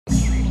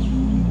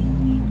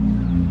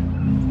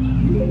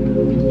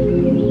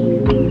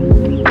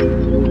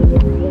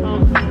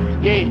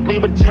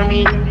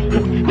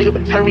nigga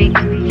better turn me,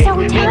 yeah,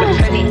 nigga better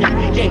turn me,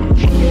 yeah,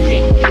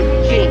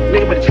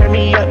 nigga better turn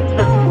me up,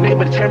 nigga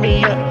better turn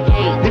me up,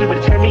 nigga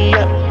better turn me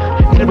up,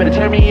 nigga better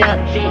turn me up,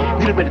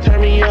 nigga better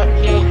turn me up,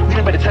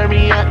 nigga better turn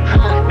me up,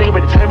 nigga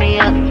better turn me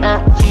up,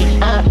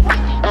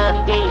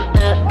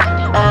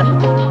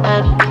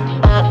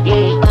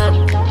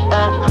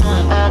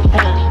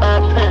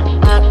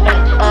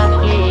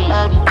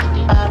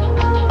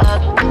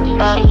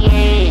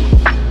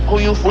 Who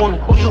you fooling?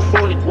 Who you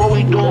fooling? What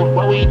we doing?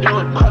 What we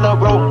doing? Color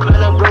broke,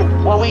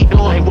 what we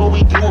doing? What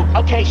we doing?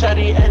 Okay,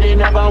 shawty, and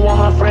then I want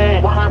her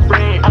friend,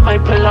 I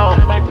might pull off,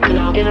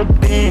 in a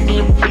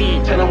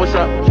bed, tell her what's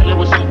up, tell her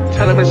what's up,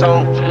 tell her it's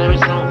on, tell her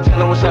it's on, tell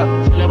her what's up,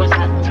 tell her what's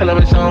up, tell her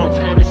it's on,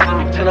 tell her it's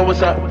on, tell her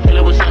what's up, tell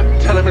her what's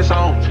up, tell her it's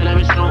on, tell her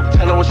it's on,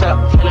 tell her what's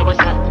up, tell her what's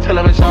up, tell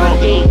her it's on,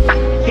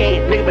 yeah,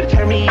 nigga better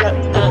turn me up,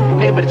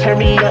 nigga better turn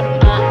me up,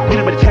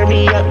 nigga better turn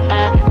me up,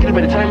 nigga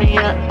better turn me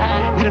up,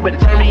 nigga better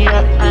turn me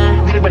up,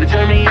 nigga better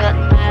turn me up,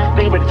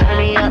 nigga better turn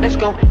me up, let's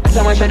go. That's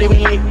how much shit we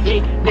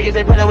hit, niggas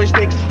they put up with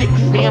sticks,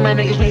 me and my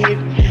niggas we hit,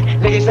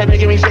 niggas that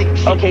making me sick.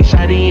 Okay,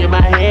 shawty in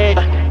my head,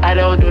 I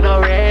don't do no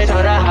red,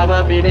 told her hop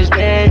up in his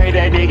bed, heard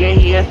that nigga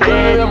he a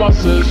fan. In my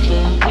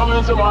system, come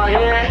into my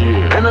head,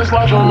 in this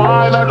life of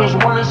mine, I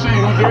just wanna see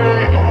you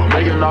dead.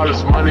 Making all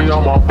this money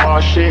on my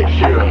boss shit,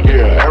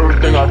 yeah,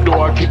 everything I do,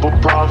 I keep a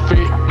profit.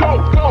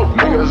 Go,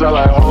 niggas are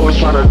like hoes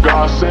tryna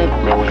gossip,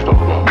 man, what you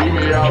talking about? Meet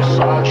me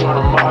outside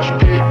tryna mosh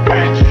pit,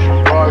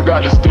 bitch. Bro, I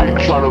got the stick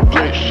tryna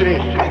blitz shit.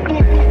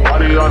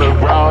 Body on the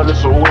ground,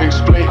 it's a wig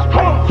split.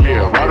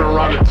 Yeah, right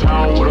around the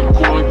town with a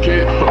cooler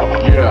kid.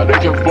 Yeah, they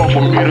can fuck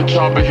with me, the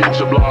chopper hit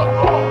your block.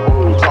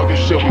 Talking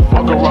shit, we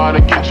fuck around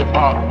and get your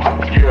pop.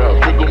 Yeah,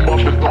 pick him up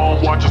and throw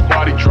him, watch his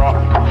body drop.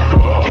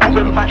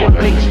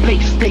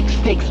 Sticks,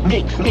 mix,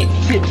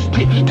 chips,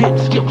 dip,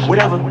 skip,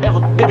 whatever,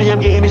 baby, I'm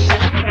getting this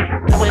shit.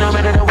 When I'm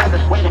under the weather,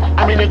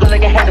 I'm in the go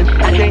like a header.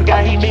 I thank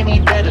God he made me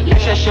better.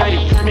 Let's just show you,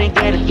 come and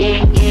get it, yeah,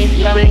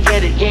 come and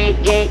get it,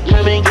 yeah,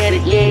 come and get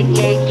it, yeah,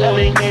 come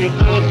and get it,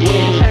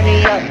 yeah. Turn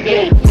me up,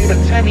 yeah,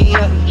 nigga turn me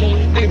up,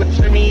 nigga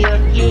turn me up,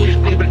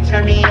 nigga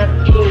turn me up,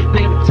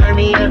 nigga turn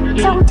me up.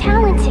 So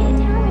talented.